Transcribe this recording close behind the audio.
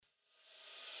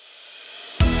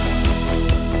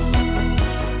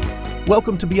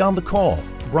Welcome to Beyond the Call,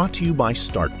 brought to you by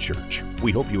Start Church.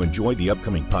 We hope you enjoy the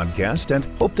upcoming podcast and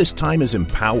hope this time is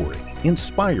empowering,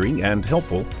 inspiring, and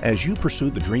helpful as you pursue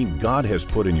the dream God has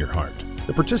put in your heart.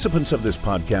 The participants of this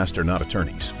podcast are not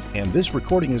attorneys, and this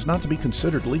recording is not to be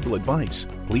considered legal advice.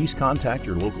 Please contact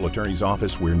your local attorney's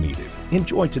office where needed.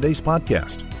 Enjoy today's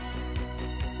podcast.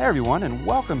 Hey everyone, and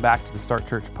welcome back to the Start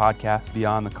Church podcast,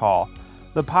 Beyond the Call,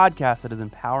 the podcast that is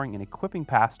empowering and equipping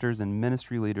pastors and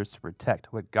ministry leaders to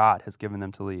protect what God has given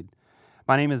them to lead.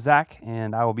 My name is Zach,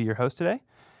 and I will be your host today.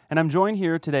 And I'm joined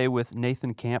here today with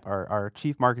Nathan Camp, our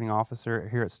Chief Marketing Officer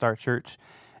here at Start Church.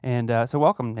 And so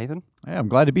welcome, Nathan. Yeah, I'm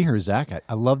glad to be here, Zach.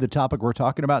 I love the topic we're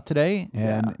talking about today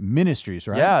and ministries,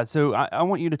 right? Yeah, so I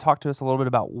want you to talk to us a little bit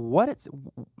about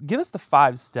give us the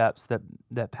 5 steps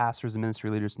that pastors and ministry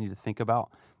leaders need to think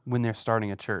about when they're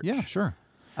starting a church. Yeah, sure.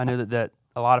 I know that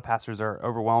a lot of pastors are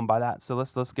overwhelmed by that, so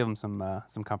let's give them some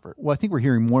comfort. Well, I think we're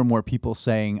hearing more and more people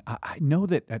saying, I know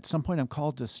that at some point I'm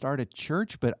called to start a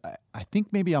church, but I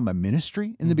think maybe I'm a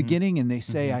ministry in the beginning, and they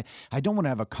say, I don't want to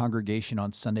have a congregation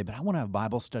on Sunday, but I want to have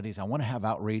Bible studies, I want to have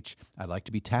outreach, I'd like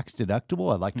to be tax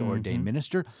deductible, I'd like to ordain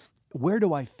minister. Where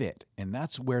do I fit? And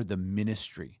that's where the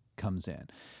ministry comes in.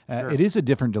 Sure. It is a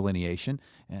different delineation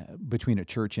between a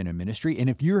church and a ministry. And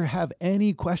if you have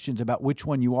any questions about which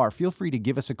one you are, feel free to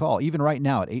give us a call, even right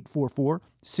now at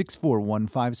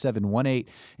 844-641-5718,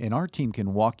 and our team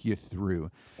can walk you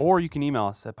through. Or you can email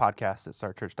us at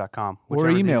podcast@startchurch.com. Or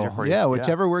email,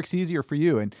 whichever works easier for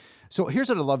you. And so here's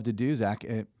what I'd love to do, Zach.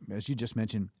 As you just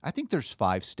mentioned, I think there's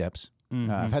 5 steps.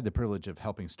 I've had the privilege of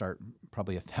helping start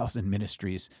probably 1,000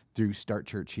 ministries through Start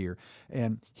Church here.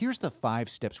 And here's the 5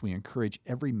 steps we encourage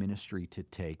every ministry to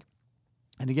take.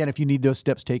 And again, if you need those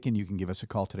steps taken, you can give us a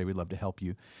call today. We'd love to help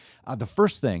you. The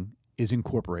first thing is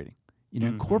incorporating.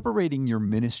 Incorporating your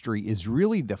ministry is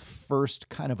really the first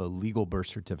kind of a legal birth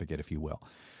certificate, if you will.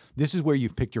 This is where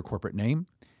you've picked your corporate name.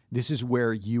 This is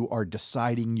where you are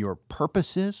deciding your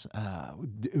purposes,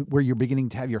 where you're beginning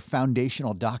to have your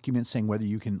foundational documents saying whether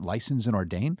you can license and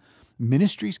ordain.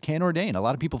 Ministries can ordain. A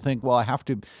lot of people think, well, I have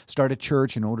to start a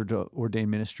church in order to ordain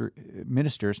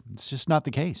ministers. It's just not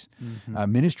the case.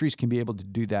 Ministries can be able to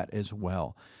do that as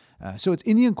well. So it's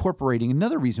in the incorporating.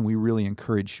 Another reason we really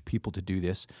encourage people to do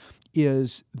this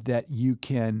is that you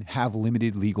can have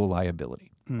limited legal liability.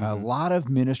 A lot of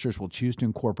ministers will choose to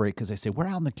incorporate because they say, we're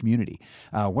out in the community.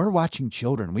 We're watching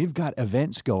children. We've got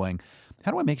events going.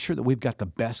 How do I make sure that we've got the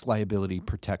best liability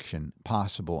protection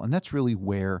possible? And that's really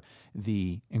where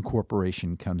the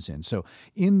incorporation comes in. So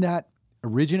in that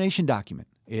origination document,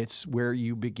 it's where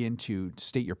you begin to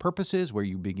state your purposes, where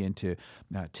you begin to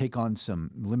take on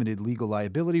some limited legal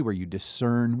liability, where you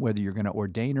discern whether you're going to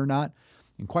ordain or not.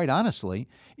 And quite honestly,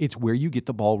 it's where you get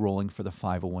the ball rolling for the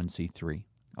 501c3.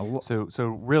 So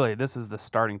really, this is the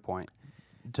starting point.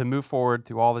 To move forward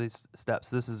through all of these steps,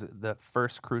 this is the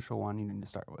first crucial one you need to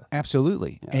start with.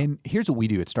 Absolutely. Yeah. And here's what we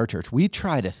do at Start Church. We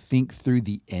try to think through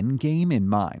the end game in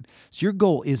mind. So your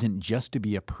goal isn't just to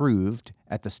be approved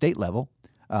at the state level.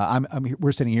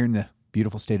 We're sitting here in the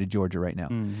beautiful state of Georgia right now.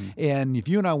 And if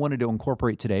you and I wanted to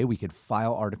incorporate today, we could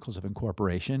file articles of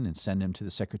incorporation and send them to the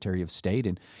Secretary of State.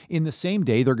 And in the same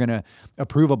day, they're going to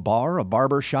approve a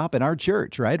barber shop in our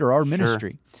church, right? Or our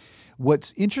ministry.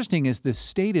 What's interesting is the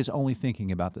state is only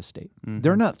thinking about the state.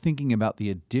 They're not thinking about the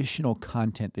additional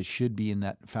content that should be in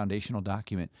that foundational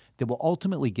document that will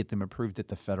ultimately get them approved at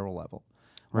the federal level.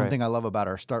 One thing I love about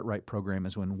our Start Right program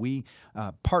is when we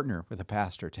partner with a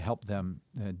pastor to help them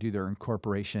do their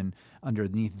incorporation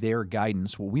underneath their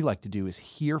guidance, what we like to do is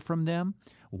hear from them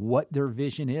what their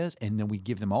vision is, and then we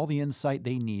give them all the insight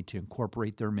they need to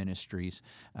incorporate their ministries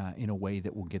in a way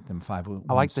that will get them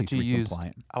 501c3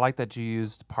 compliant. I like that you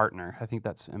used partner. I think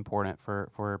that's important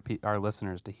for our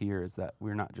listeners to hear, is that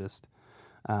we're not just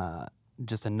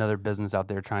another business out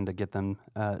there trying to get them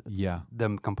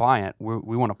them compliant.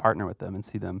 We want to partner with them and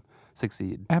see them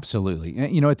succeed. Absolutely.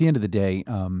 At the end of the day,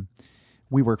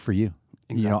 we work for you.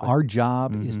 Exactly. Our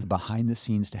job is the behind the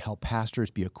scenes to help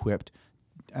pastors be equipped,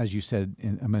 as you said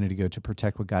a minute ago, to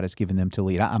protect what God has given them to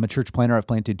lead. I'm a church planner. I've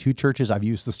planted 2 churches. I've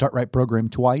used the Start Right program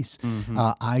twice.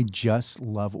 I just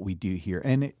love what we do here.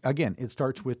 And again, it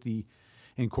starts with the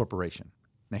incorporation.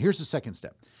 Now, here's the second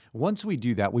step. Once we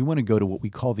do that, we want to go to what we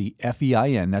call the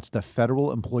FEIN. That's the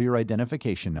Federal Employer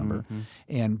Identification Number.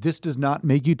 And this does not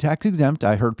make you tax exempt.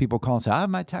 I heard people call and say, I have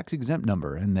my tax exempt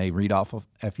number, and they read off of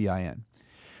FEIN.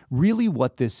 Really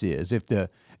what this is, if the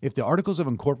articles of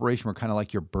incorporation were kind of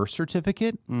like your birth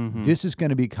certificate, this is going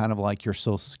to be kind of like your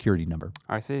Social Security number.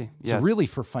 I see. Yes. So really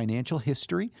for financial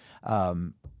history,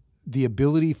 the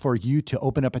ability for you to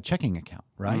open up a checking account,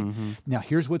 right? Now,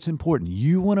 here's what's important.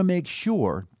 You want to make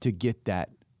sure to get that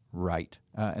right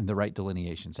and the right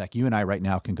delineation. Zach, you and I right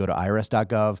now can go to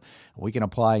irs.gov. We can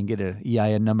apply and get an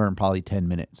EIN number in probably 10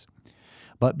 minutes.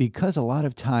 But because a lot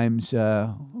of times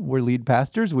we're lead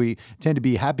pastors, we tend to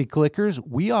be happy clickers,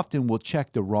 we often will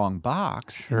check the wrong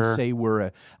box and say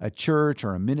we're a church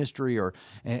or a ministry or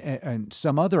and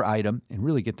some other item and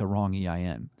really get the wrong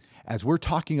EIN. As we're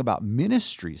talking about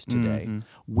ministries today,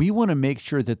 we want to make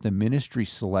sure that the ministry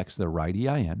selects the right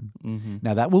EIN.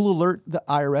 Now, that will alert the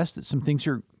IRS that some things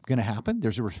are going to happen.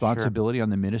 There's a responsibility on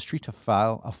the ministry to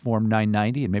file a Form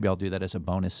 990, and maybe I'll do that as a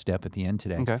bonus step at the end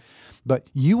today. Okay. But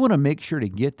you want to make sure to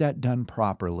get that done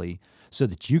properly so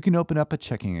that you can open up a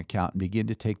checking account and begin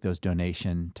to take those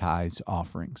donation, tithes,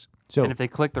 offerings. So, and if they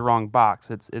click the wrong box,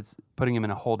 it's putting them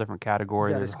in a whole different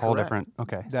category. There's a whole different.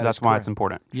 Okay, so that's why it's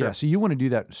important. Yeah, so you want to do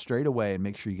that straight away and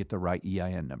make sure you get the right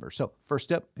EIN number. So first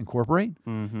step, incorporate.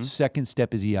 Second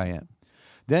step is EIN.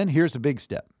 Then here's the big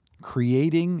step.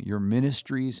 Creating your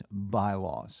ministry's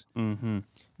bylaws.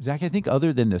 Zach, I think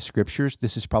other than the scriptures,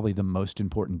 this is probably the most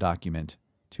important document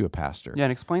to a pastor. Yeah,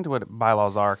 and explain to what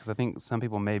bylaws are, because I think some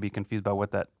people may be confused by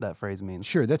what that phrase means.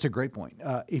 Sure, that's a great point.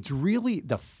 It's really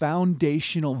the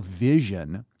foundational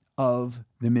vision of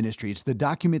the ministry. It's the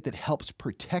document that helps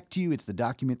protect you. It's the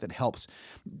document that helps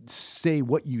say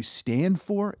what you stand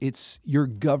for. It's your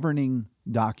governing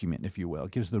document, if you will.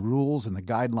 It gives the rules and the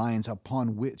guidelines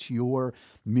upon which your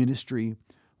ministry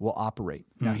will operate.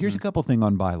 Now, here's a couple things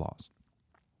on bylaws.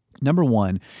 Number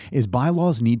one is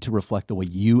bylaws need to reflect the way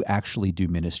you actually do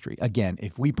ministry. Again,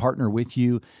 if we partner with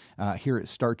you here at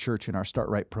Start Church in our Start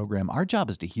Right program, our job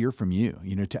is to hear from you,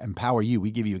 to empower you. We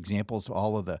give you examples of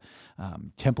all of the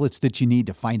templates that you need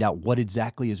to find out what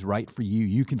exactly is right for you.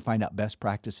 You can find out best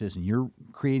practices, and you're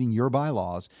creating your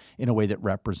bylaws in a way that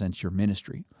represents your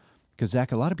ministry. Because,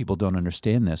 Zach, a lot of people don't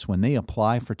understand this. When they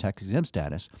apply for tax-exempt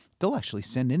status, they'll actually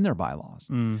send in their bylaws.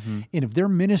 And if their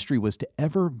ministry was to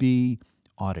ever be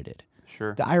audited,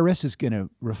 the IRS is going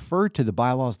to refer to the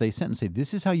bylaws they sent and say,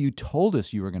 this is how you told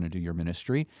us you were going to do your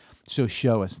ministry, so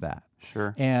show us that.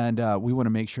 And we want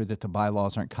to make sure that the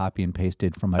bylaws aren't copy and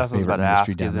pasted from my favorite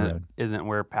ministry down the road. Isn't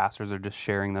where pastors are just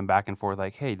sharing them back and forth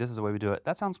like, hey, this is the way we do it.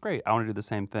 That sounds great. I want to do the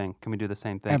same thing. Can we do the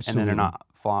same thing? Absolutely. And then they're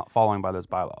not following by those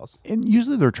bylaws. And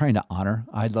usually they're trying to honor,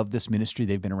 I love this ministry.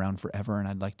 They've been around forever, and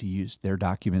I'd like to use their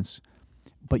documents.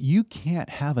 But you can't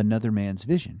have another man's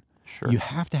vision. You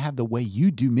have to have the way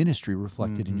you do ministry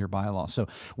reflected in your bylaws. So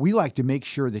we like to make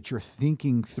sure that you're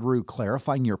thinking through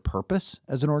clarifying your purpose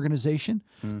as an organization.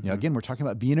 Again, we're talking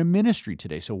about being a ministry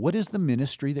today. So what is the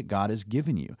ministry that God has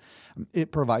given you?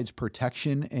 It provides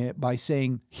protection by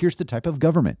saying, here's the type of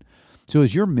government. So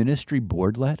is your ministry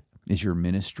board-led? Is your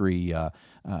ministry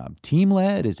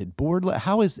team-led? Is it board-led?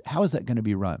 How is that going to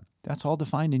be run? That's all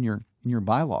defined in your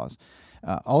bylaws.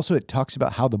 Also, it talks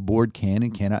about how the board can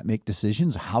and cannot make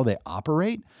decisions, how they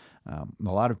operate. A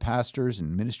lot of pastors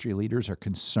and ministry leaders are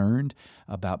concerned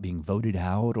about being voted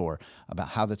out or about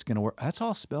how that's going to work. That's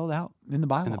all spelled out in the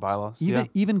bylaws. In the bylaws,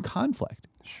 even conflict.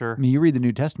 Sure. I mean, you read the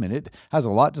New Testament, it has a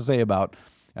lot to say about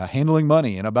handling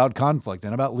money and about conflict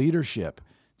and about leadership.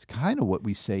 It's kind of what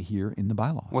we say here in the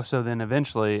bylaws. Well, so then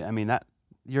eventually, I mean, that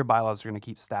your bylaws are going to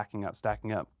keep stacking up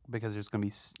because there's going to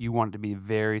be, you want it to be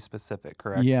very specific,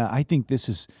 correct? Yeah, I think this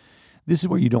is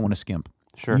where you don't want to skimp.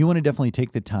 Sure. You want to definitely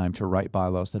take the time to write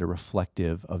bylaws that are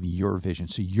reflective of your vision.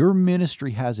 So your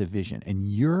ministry has a vision, and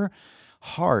your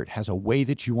heart has a way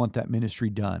that you want that ministry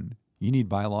done. You need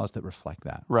bylaws that reflect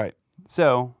that. Right.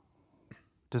 So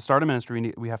to start a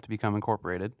ministry, we have to become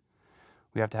incorporated.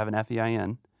 We have to have an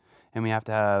FEIN, and we have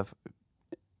to have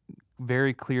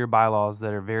very clear bylaws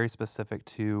that are very specific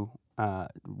to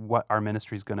what our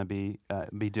ministry is going to be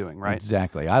doing, right?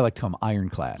 Exactly. I like to call them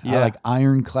ironclad. Yeah. I like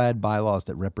ironclad bylaws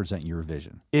that represent your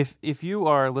vision. If you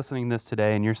are listening to this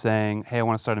today and you're saying, "Hey, I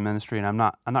want to start a ministry, and I'm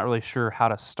not really sure how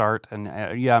to start," and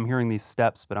I'm hearing these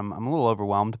steps, but I'm a little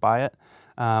overwhelmed by it.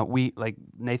 We, like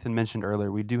Nathan mentioned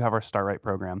earlier, we do have our Start Right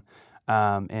program,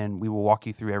 and we will walk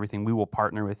you through everything. We will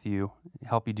partner with you,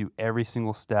 help you do every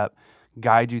single step,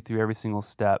 guide you through every single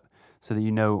step, so that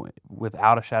you know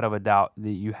without a shadow of a doubt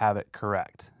that you have it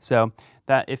correct. So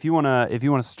that if you want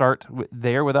to start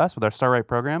there with us with our Start Right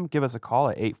program, give us a call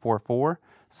at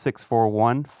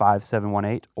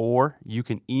 844-641-5718, or you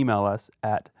can email us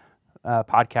at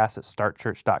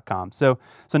podcast@startchurch.com. So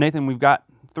Nathan, we've got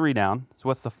 3 down. So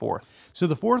what's the 4th? So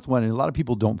the 4th one, and a lot of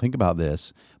people don't think about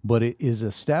this, but it is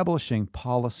establishing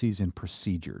policies and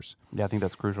procedures. Yeah, I think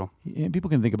that's crucial. And people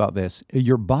can think about this.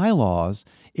 Your bylaws,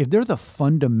 if they're the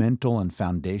fundamental and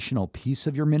foundational piece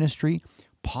of your ministry,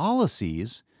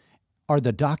 policies are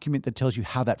the document that tells you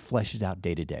how that fleshes out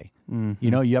day to day.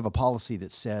 You know, you have a policy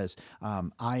that says,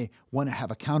 I want to have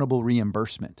accountable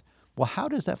reimbursement. Well, how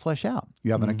does that flesh out?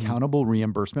 You have an accountable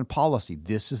reimbursement policy.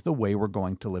 This is the way we're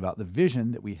going to live out the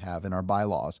vision that we have in our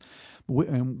bylaws.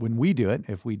 And when we do it,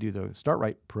 if we do the Start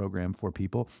Right program for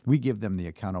people, we give them the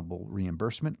accountable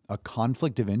reimbursement, a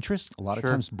conflict of interest. A lot of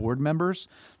times board members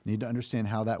need to understand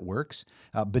how that works.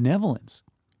 Benevolence.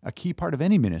 A key part of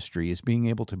any ministry is being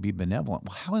able to be benevolent.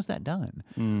 Well, how is that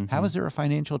done? How is there a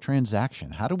financial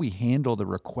transaction? How do we handle the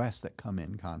requests that come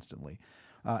in constantly?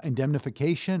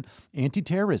 Indemnification,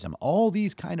 anti-terrorism, all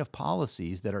these kind of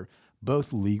policies that are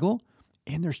both legal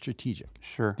and they're strategic.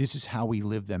 Sure. This is how we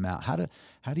live them out.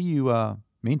 How do you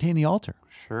maintain the altar?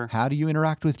 Sure. How do you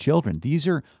interact with children? These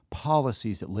are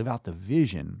policies that live out the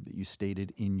vision that you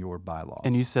stated in your bylaws.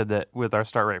 And you said that with our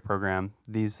Start Right program,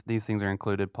 these things are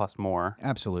included plus more.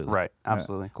 Absolutely. Right.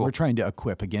 Absolutely. Cool. We're trying to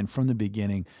equip, again, from the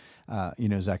beginning.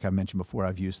 Zach, I mentioned before,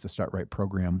 I've used the Start Right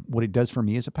program. What it does for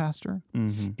me as a pastor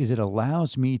is it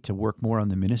allows me to work more on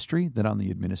the ministry than on the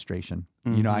administration.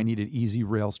 You know, I needed easy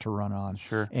rails to run on.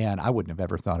 Sure. And I wouldn't have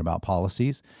ever thought about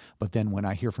policies. But then when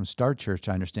I hear from Start Church,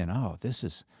 I understand,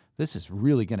 this is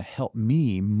really going to help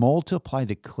me multiply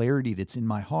the clarity that's in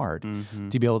my heart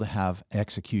to be able to have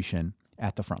execution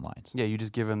at the front lines. Yeah, you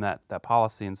just give them that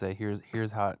policy and say,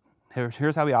 here's how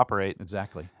we operate.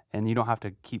 Exactly. And you don't have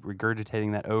to keep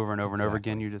regurgitating that over and over and over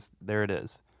again. You just, there it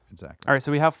is. Exactly. All right, so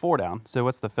we have 4 down. So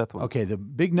what's the 5th one? Okay, the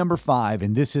big number 5,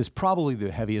 and this is probably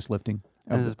the heaviest lifting.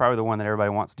 And this is probably the one that everybody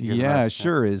wants to hear the Yeah, most.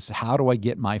 sure, is how do I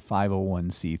get my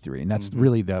 501c3? And that's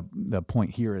really the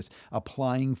point here is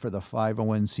applying for the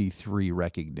 501c3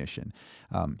 recognition.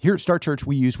 Here at Start Church,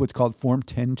 we use what's called Form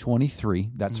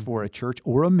 1023. That's for a church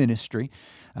or a ministry.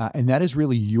 And that is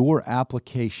really your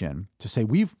application to say,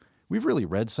 we've really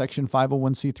read Section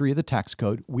 501c3 of the tax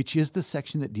code, which is the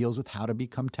section that deals with how to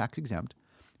become tax exempt.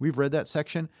 We've read that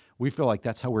section. We feel like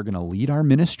that's how we're going to lead our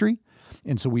ministry.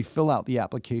 And so we fill out the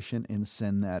application and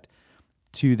send that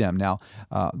to them. Now,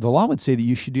 the law would say that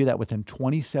you should do that within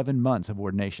 27 months of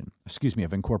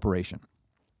incorporation.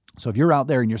 So if you're out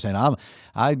there and you're saying,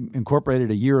 I incorporated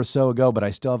a year or so ago, but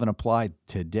I still haven't applied,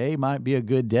 today might be a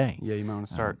good day. Yeah, you might want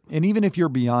to start. And even if you're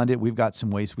beyond it, we've got some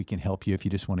ways we can help you if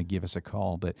you just want to give us a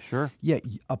call. But Sure. Yeah,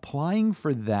 applying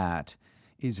for that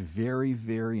is very,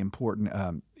 very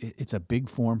important. It's a big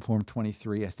form, Form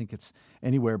 23. I think it's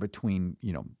anywhere between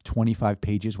 25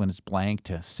 pages when it's blank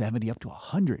to 70 up to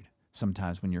 100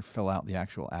 sometimes when you fill out the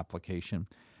actual application.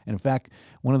 And in fact,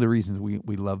 one of the reasons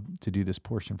we love to do this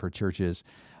portion for churches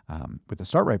with the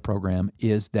Start Right program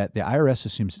is that the IRS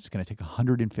assumes it's going to take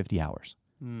 150 hours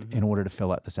in order to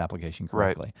fill out this application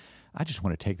correctly. Right. I just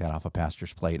want to take that off a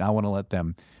pastor's plate. I want to let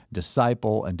them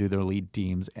disciple and do their lead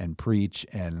teams and preach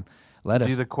and let us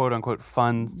do the quote unquote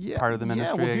fun part of the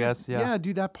ministry, I guess. Yeah,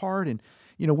 do that part. And,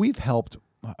 we've helped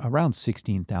around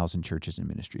 16,000 churches and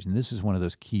ministries. And this is one of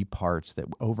those key parts that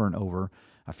over and over,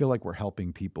 I feel like we're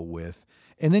helping people with.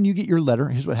 And then you get your letter.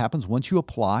 Here's what happens. Once you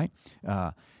apply,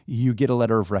 you get a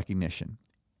letter of recognition.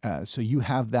 So you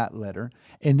have that letter,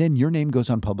 and then your name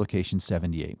goes on Publication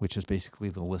 78, which is basically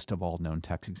the list of all known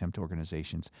tax-exempt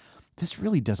organizations. This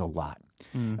really does a lot.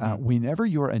 Whenever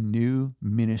you're a new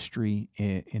ministry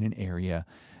in an area,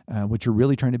 what you're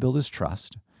really trying to build is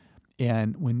trust.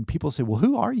 And when people say, well,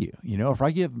 who are you? If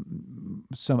I give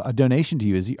a donation to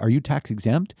you, are you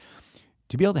tax-exempt?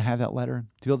 To be able to have that letter,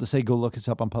 to be able to say, go look us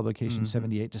up on Publication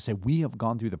 78, to say we have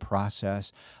gone through the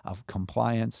process of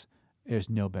compliance, there's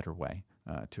no better way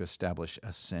to establish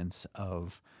a sense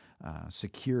of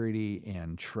security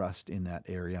and trust in that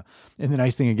area. And the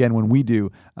nice thing, again, when we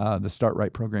do the Start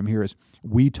Right program here is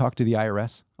we talk to the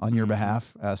IRS on your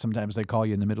behalf. Sometimes they call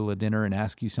you in the middle of dinner and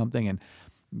ask you something, and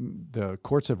the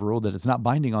courts have ruled that it's not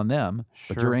binding on them,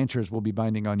 but your answers will be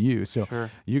binding on you. So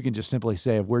you can just simply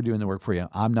say, if we're doing the work for you,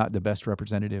 I'm not the best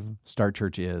representative. Start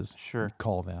Church is.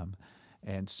 Call them.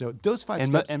 And so those 5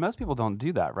 steps. And most people don't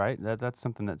do that, right? That's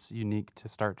something that's unique to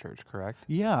Start Church, correct?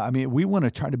 Yeah. I mean, we want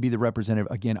to try to be the representative.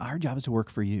 Again, our job is to work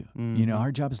for you.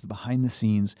 Our job is the behind the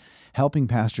scenes, helping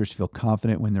pastors feel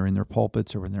confident when they're in their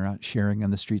pulpits or when they're out sharing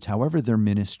on the streets, however their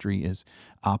ministry is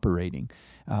operating.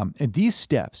 And these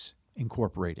steps,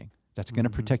 incorporating, that's going to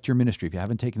protect your ministry. If you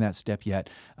haven't taken that step yet,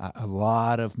 a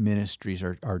lot of ministries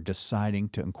are deciding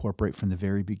to incorporate from the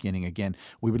very beginning. Again,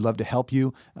 we would love to help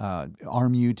you,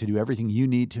 arm you to do everything you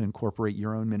need to incorporate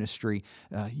your own ministry,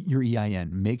 your EIN.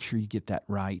 Make sure you get that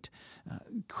right.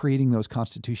 Creating those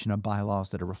constitution and bylaws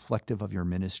that are reflective of your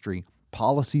ministry,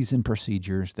 policies and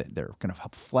procedures that they're going to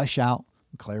help flesh out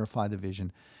and clarify the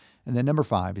vision. And then number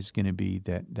 5 is going to be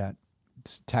that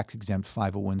tax-exempt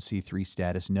 501c3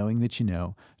 status, knowing that you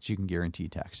know that you can guarantee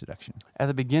tax deduction. At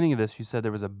the beginning of this, you said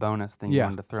there was a bonus thing you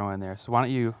wanted to throw in there. So why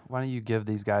don't you give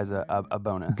these guys a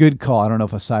bonus? Good call. I don't know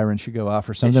if a siren should go off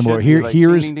or something. Or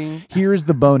here's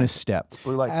the bonus step.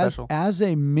 Blue light special. As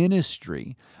a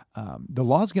ministry, the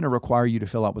law is going to require you to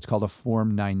fill out what's called a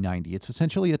Form 990. It's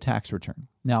essentially a tax return.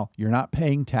 Now, you're not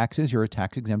paying taxes. You're a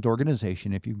tax-exempt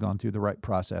organization if you've gone through the right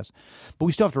process. But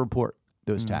we still have to report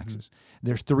those taxes.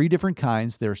 There's 3 different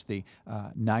kinds. There's the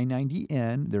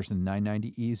 990N, there's the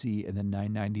 990EZ, and the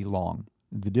 990 long.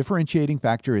 The differentiating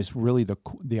factor is really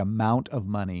the amount of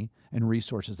money and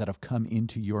resources that have come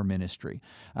into your ministry.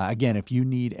 Again, if you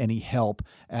need any help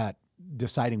at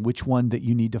deciding which one that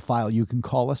you need to file, you can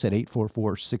call us at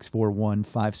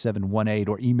 844-641-5718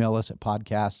 or email us at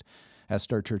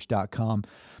podcast@startchurch.com.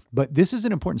 But this is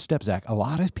an important step, Zach. A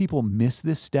lot of people miss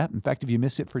this step. In fact, if you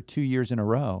miss it for 2 years in a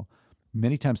row,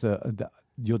 many times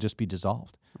you'll just be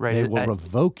dissolved. Right. They will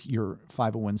revoke your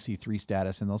 501c3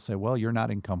 status, and they'll say, well, you're not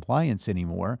in compliance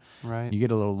anymore. Right. You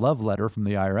get a little love letter from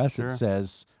the IRS that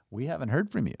says, we haven't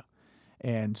heard from you.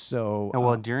 And so...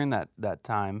 during that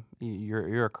time,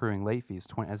 you're accruing late fees.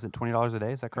 Is it $20 a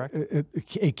day? Is that correct?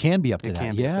 It can be up to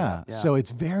that. Yeah. So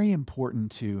it's very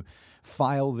important to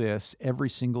file this every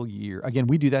single year. Again,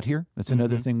 we do that here. That's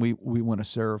another thing we want to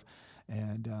serve.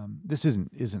 And this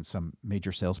isn't some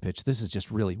major sales pitch. This is just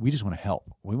really, we just want to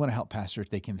help. We want to help pastors.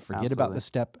 They can forget about this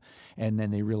step, and then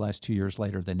they realize 2 years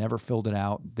later they never filled it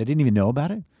out. They didn't even know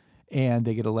about it, and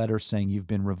they get a letter saying you've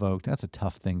been revoked. That's a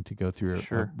tough thing to go through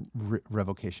a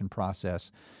revocation process.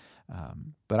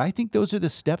 But I think those are the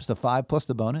steps, the 5 plus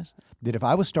the bonus, that if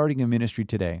I was starting a ministry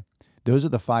today, those are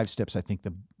the 5 steps I think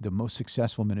the most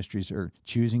successful ministries are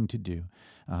choosing to do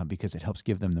because it helps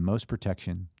give them the most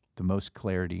protection, the most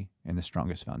clarity, and the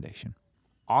strongest foundation.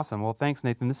 Awesome. Well, thanks,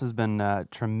 Nathan. This has been a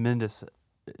tremendous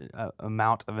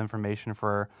amount of information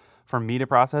for me to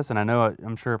process, and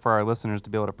I'm sure for our listeners to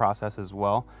be able to process as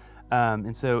well.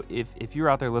 And so if you're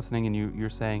out there listening and you're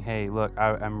saying, hey, look,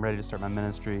 I'm ready to start my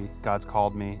ministry. God's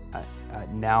called me.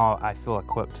 Now I feel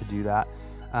equipped to do that,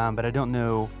 but I don't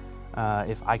know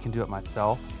if I can do it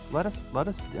myself. Let us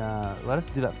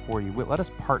do that for you. Let us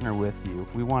partner with you.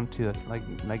 We want to,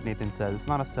 like Nathan said, it's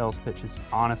not a sales pitch. It's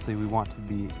honestly, we want to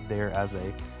be there as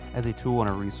a tool and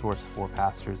a resource for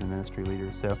pastors and ministry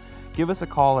leaders. So give us a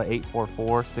call at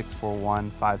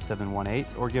 844-641-5718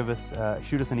 or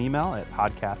shoot us an email at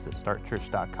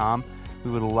podcast@startchurch.com.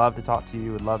 We would love to talk to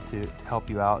you. Would love to help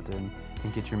you out and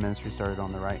get your ministry started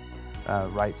on the right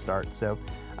start. So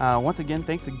once again,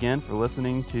 thanks again for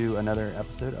listening to another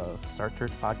episode of Start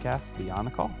Church Podcast Beyond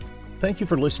the Call. Thank you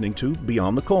for listening to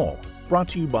Beyond the Call, brought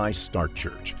to you by Start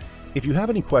Church. If you have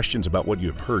any questions about what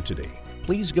you have heard today,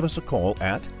 please give us a call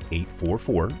at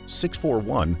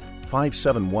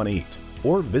 844-641-5718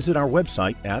 or visit our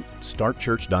website at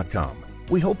startchurch.com.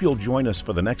 We hope you'll join us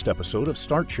for the next episode of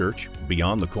Start Church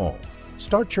Beyond the Call.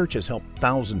 Start Church has helped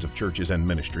thousands of churches and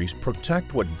ministries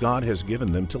protect what God has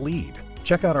given them to lead.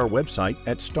 Check out our website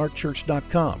at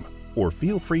startchurch.com or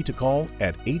feel free to call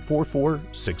at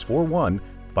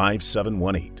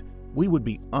 844-641-5718. We would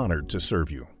be honored to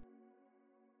serve you.